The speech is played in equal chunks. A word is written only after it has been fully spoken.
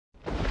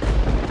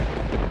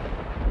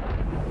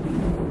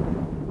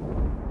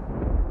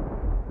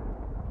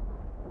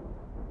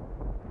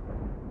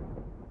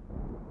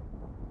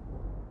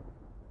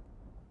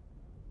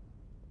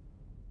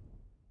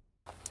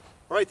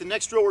All right, the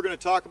next drill we're going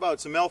to talk about,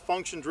 it's a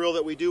malfunction drill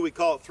that we do. We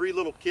call it Three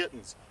Little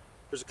Kittens.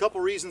 There's a couple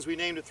reasons we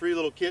named it Three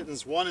Little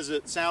Kittens. One is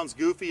it sounds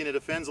goofy and it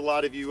offends a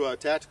lot of you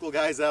tactical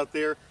guys out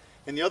there.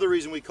 And the other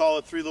reason we call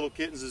it Three Little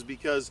Kittens is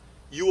because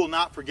you will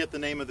not forget the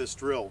name of this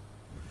drill.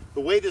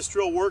 The way this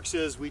drill works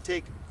is we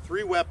take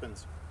three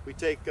weapons. We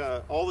take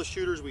all the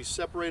shooters, we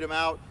separate them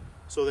out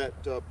so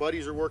that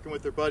buddies are working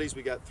with their buddies.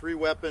 We got three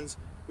weapons.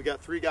 We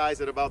got three guys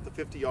at about the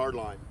 50-yard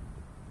line.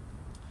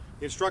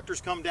 The instructors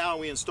come down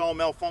and we install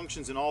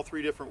malfunctions in all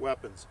three different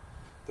weapons.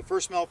 The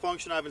first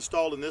malfunction I've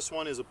installed in this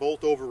one is a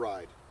bolt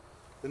override.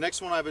 The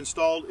next one I've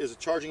installed is a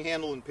charging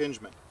handle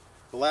impingement.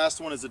 The last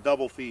one is a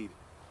double feed.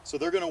 So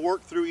they're going to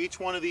work through each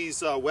one of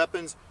these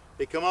weapons.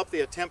 They come up,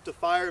 they attempt to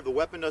fire. If the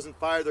weapon doesn't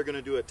fire, they're going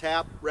to do a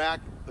tap,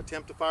 rack,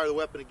 attempt to fire the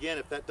weapon again.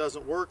 If that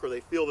doesn't work or they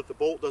feel that the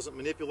bolt doesn't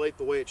manipulate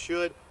the way it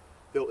should,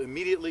 they'll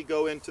immediately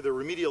go into the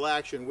remedial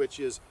action, which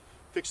is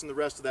fixing the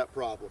rest of that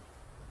problem.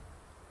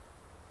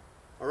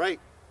 All right.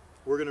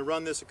 We're going to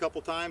run this a couple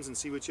times and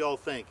see what y'all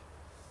think.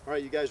 All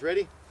right, you guys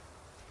ready?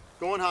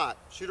 Going hot.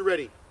 Shooter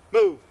ready.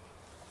 Move.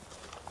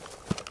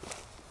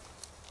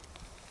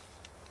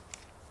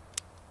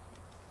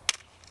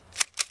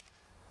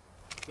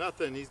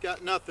 Nothing. He's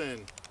got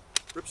nothing.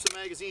 Rips the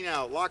magazine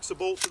out. Locks the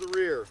bolt to the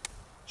rear.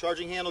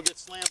 Charging handle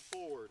gets slammed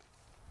forward.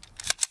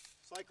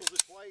 Cycles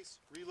it twice.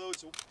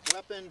 Reloads the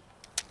weapon.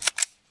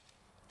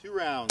 2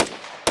 rounds.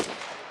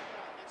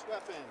 Next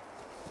weapon.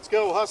 Let's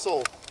go.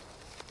 Hustle.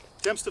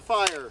 Attempts to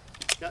fire,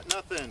 got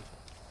nothing.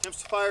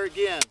 Attempts to fire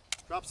again,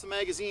 drops the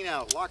magazine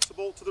out, locks the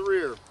bolt to the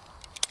rear.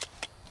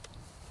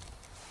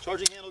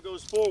 Charging handle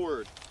goes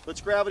forward,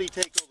 lets gravity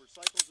take over,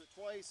 cycles it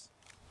twice,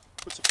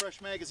 puts a fresh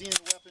magazine in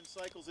the weapon,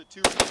 cycles it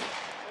 2 rounds.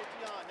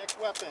 Safety on,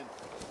 next weapon.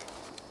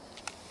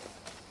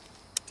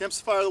 Attempts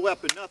to fire the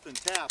weapon, nothing.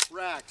 Tap,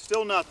 rack,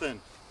 still nothing.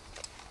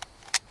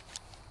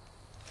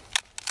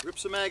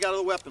 Rips the mag out of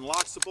the weapon,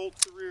 locks the bolt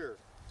to the rear.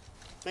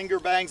 Finger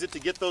bangs it to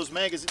get those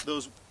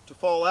magazines, to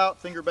fall out,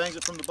 finger bangs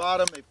it from the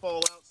bottom, they fall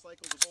out,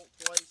 cycles the bolt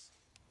twice,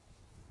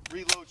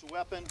 reloads the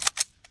weapon,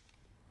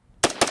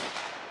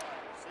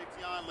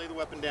 safety on, lay the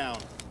weapon down.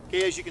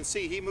 Okay, as you can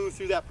see, he moved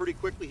through that pretty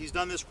quickly. He's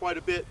done this quite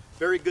a bit,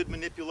 very good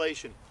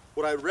manipulation.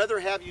 What I'd rather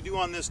have you do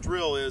on this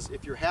drill is,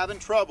 if you're having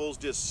troubles,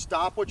 just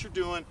stop what you're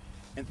doing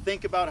and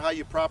think about how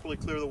you properly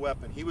clear the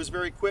weapon. He was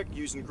very quick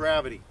using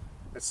gravity.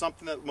 That's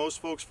something that most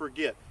folks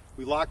forget.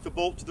 We lock the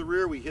bolt to the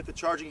rear, we hit the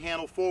charging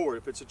handle forward.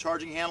 If it's a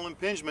charging handle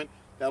impingement,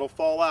 that'll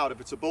fall out.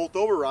 If it's a bolt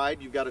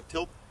override, you've got to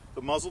tilt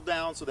the muzzle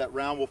down so that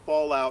round will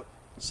fall out,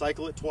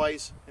 cycle it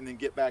twice, and then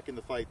get back in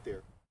the fight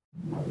there.